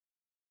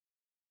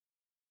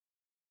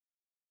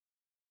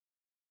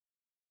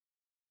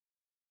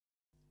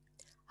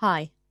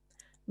Hi,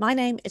 my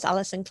name is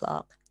Alison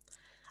Clarke.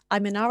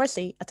 I'm an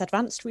RSE at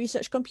Advanced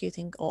Research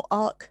Computing, or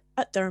ARC,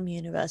 at Durham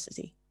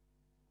University.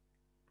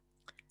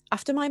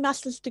 After my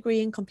master's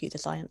degree in computer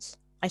science,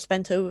 I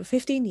spent over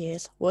 15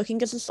 years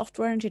working as a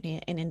software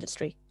engineer in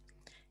industry,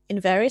 in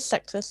various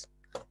sectors,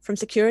 from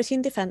security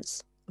and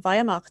defence,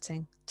 via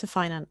marketing, to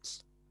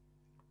finance.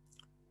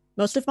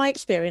 Most of my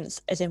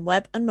experience is in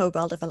web and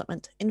mobile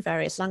development in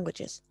various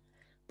languages,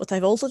 but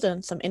I've also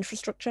done some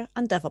infrastructure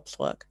and DevOps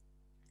work.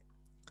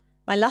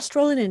 My last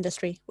role in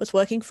industry was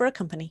working for a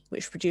company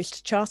which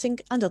produced charting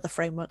and other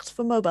frameworks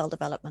for mobile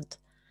development.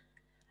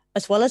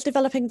 As well as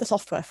developing the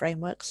software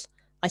frameworks,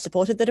 I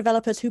supported the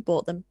developers who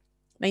bought them,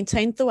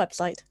 maintained the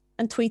website,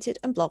 and tweeted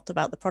and blogged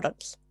about the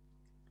products.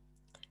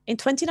 In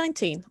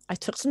 2019, I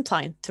took some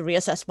time to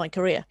reassess my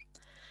career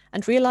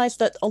and realised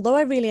that although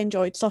I really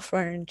enjoyed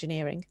software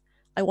engineering,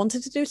 I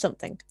wanted to do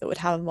something that would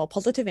have a more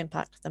positive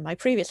impact than my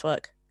previous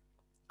work.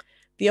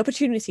 The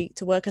opportunity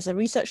to work as a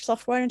research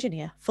software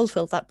engineer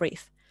fulfilled that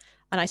brief,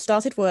 and I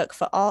started work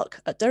for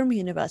ARC at Durham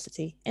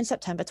University in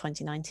September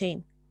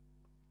 2019.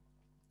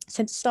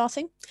 Since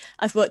starting,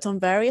 I've worked on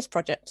various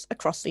projects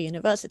across the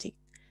university,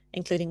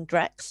 including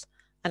Drex,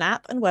 an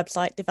app and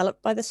website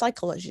developed by the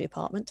psychology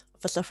department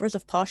for sufferers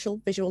of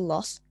partial visual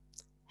loss,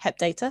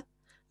 HepData,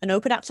 an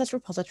open access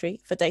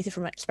repository for data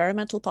from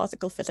experimental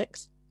particle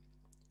physics,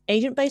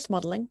 agent-based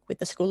modelling with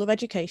the School of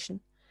Education,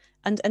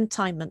 and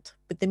Entignment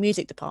with the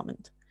music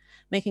department,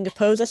 making a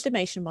pose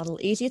estimation model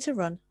easier to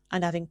run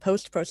and adding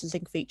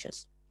post-processing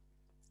features.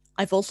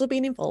 I've also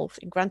been involved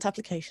in grant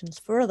applications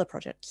for other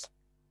projects.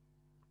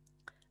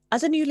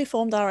 As a newly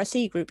formed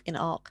RSE group in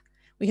ARC,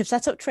 we have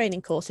set up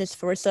training courses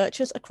for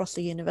researchers across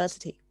the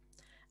university.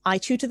 I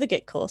tutor the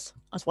Git course,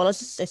 as well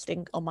as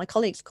assisting on my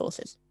colleagues'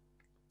 courses.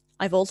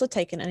 I've also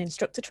taken an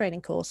instructor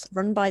training course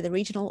run by the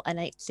regional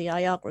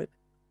N8CIR group.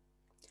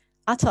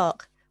 At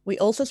ARC, we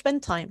also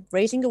spend time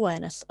raising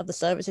awareness of the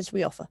services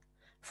we offer,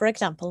 for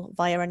example,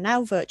 via a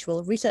now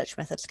virtual Research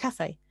Methods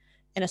Cafe,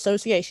 in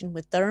association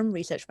with Durham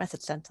Research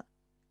Methods Centre.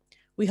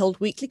 We hold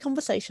weekly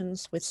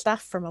conversations with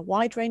staff from a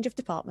wide range of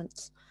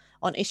departments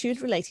on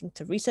issues relating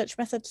to research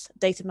methods,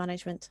 data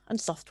management, and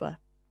software.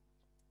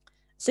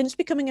 Since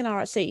becoming an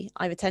RSE,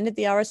 I've attended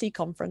the RSE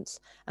conference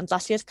and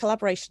last year's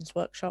collaborations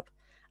workshop,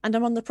 and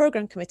I'm on the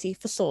programme committee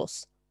for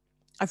Source.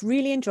 I've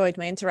really enjoyed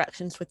my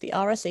interactions with the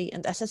RSE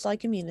and SSI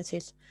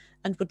communities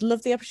and would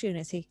love the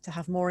opportunity to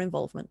have more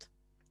involvement.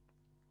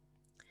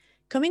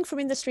 Coming from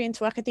industry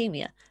into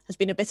academia has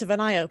been a bit of an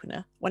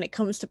eye-opener when it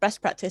comes to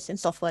best practice in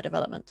software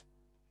development.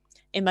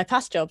 In my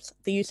past jobs,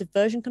 the use of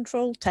version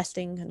control,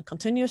 testing, and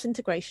continuous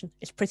integration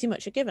is pretty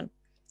much a given.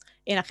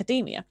 In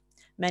academia,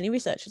 many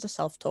researchers are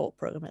self-taught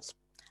programmers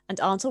and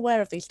aren't aware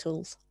of these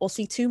tools or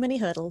see too many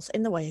hurdles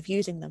in the way of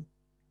using them.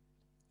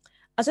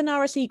 As an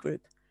RSE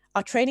group,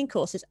 our training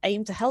courses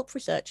aim to help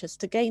researchers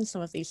to gain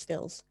some of these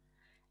skills.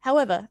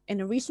 However,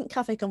 in a recent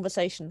cafe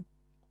conversation,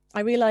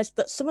 I realised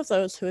that some of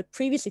those who had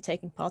previously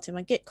taken part in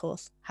my Git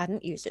course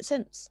hadn't used it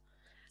since.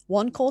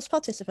 One course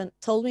participant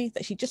told me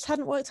that she just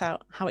hadn't worked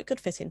out how it could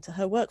fit into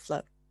her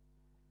workflow.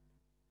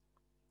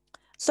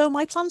 So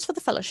my plans for the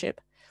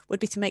fellowship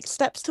would be to make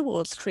steps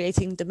towards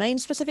creating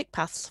domain-specific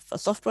paths for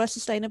software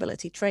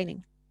sustainability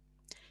training.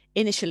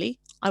 Initially,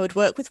 I would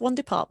work with one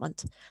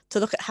department to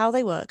look at how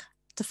they work,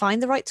 to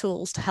find the right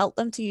tools to help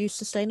them to use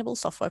sustainable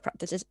software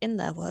practices in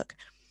their work,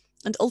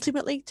 and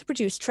ultimately to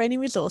produce training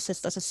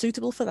resources that are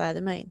suitable for their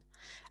domain,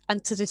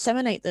 and to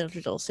disseminate those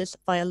resources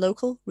via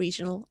local,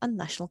 regional, and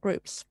national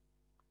groups.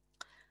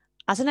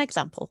 As an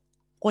example,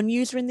 one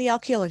user in the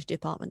archaeology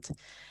department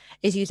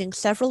is using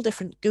several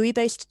different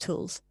GUI-based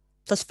tools,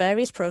 plus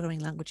various programming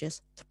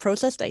languages, to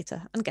process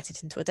data and get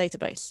it into a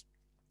database.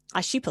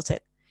 As she put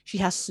it, she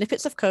has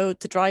snippets of code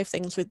to drive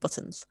things with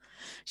buttons.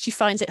 She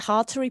finds it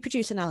hard to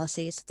reproduce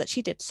analyses that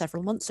she did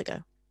several months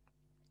ago.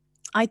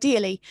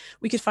 Ideally,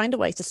 we could find a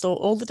way to store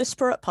all the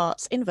disparate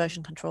parts in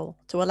version control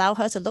to allow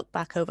her to look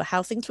back over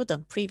how things were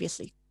done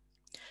previously.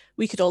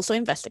 We could also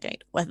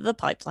investigate whether the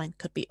pipeline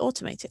could be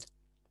automated.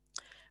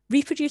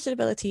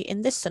 Reproducibility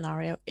in this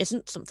scenario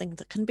isn't something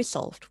that can be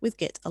solved with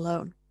Git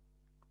alone.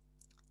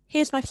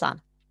 Here's my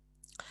plan.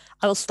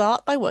 I will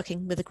start by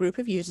working with a group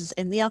of users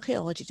in the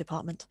archaeology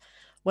department,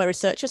 where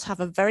researchers have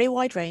a very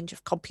wide range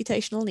of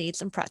computational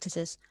needs and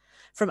practices,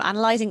 from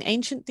analysing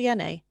ancient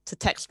DNA to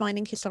text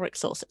mining historic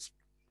sources,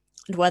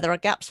 and where there are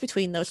gaps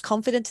between those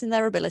confident in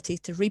their ability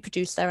to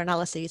reproduce their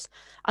analyses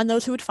and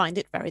those who would find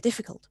it very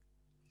difficult.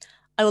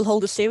 I will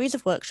hold a series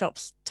of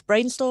workshops to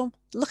brainstorm,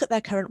 look at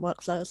their current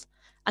workflows,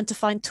 and to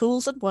find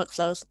tools and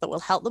workflows that will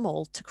help them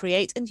all to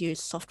create and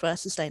use software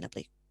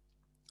sustainably.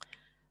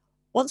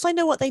 Once I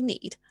know what they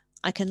need,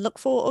 I can look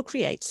for or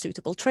create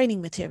suitable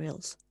training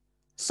materials.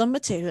 Some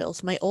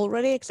materials may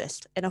already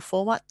exist in a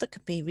format that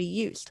can be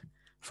reused,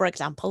 for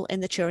example in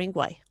the Turing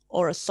way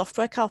or as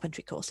software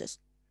carpentry courses.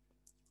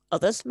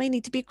 Others may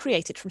need to be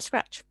created from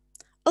scratch.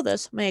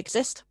 Others may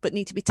exist but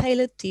need to be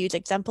tailored to use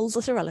examples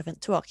that are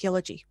relevant to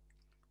archaeology.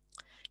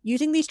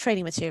 Using these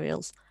training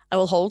materials, I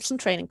will hold some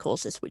training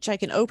courses which I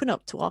can open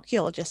up to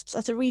archaeologists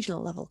at a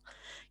regional level,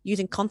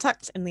 using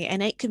contacts in the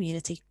N8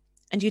 community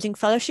and using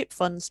fellowship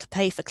funds to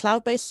pay for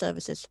cloud-based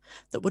services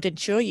that would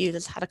ensure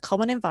users had a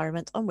common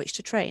environment on which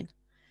to train,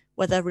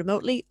 whether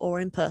remotely or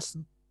in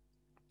person.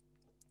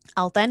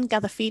 I'll then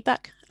gather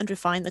feedback and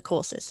refine the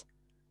courses.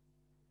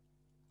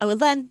 I will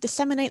then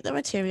disseminate the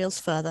materials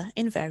further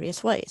in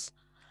various ways.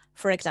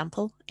 For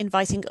example,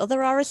 inviting other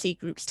RSE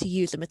groups to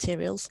use the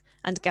materials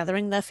and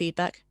gathering their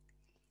feedback,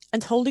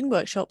 and holding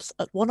workshops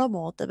at one or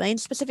more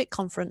domain-specific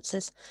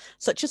conferences,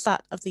 such as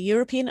that of the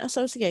European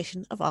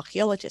Association of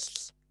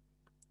Archaeologists.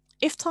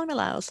 If time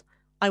allows,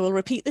 I will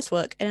repeat this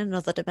work in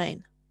another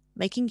domain,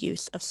 making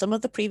use of some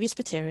of the previous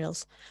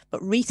materials,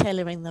 but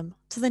retailoring them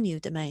to the new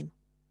domain.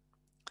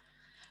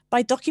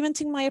 By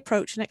documenting my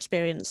approach and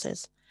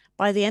experiences,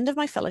 by the end of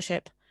my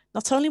fellowship,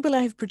 not only will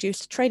I have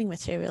produced training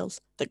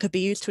materials that could be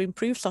used to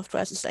improve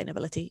software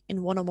sustainability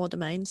in one or more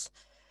domains,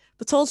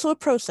 but also a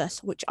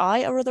process which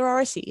I or other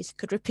RSEs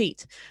could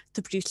repeat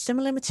to produce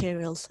similar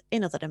materials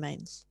in other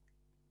domains.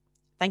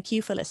 Thank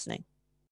you for listening.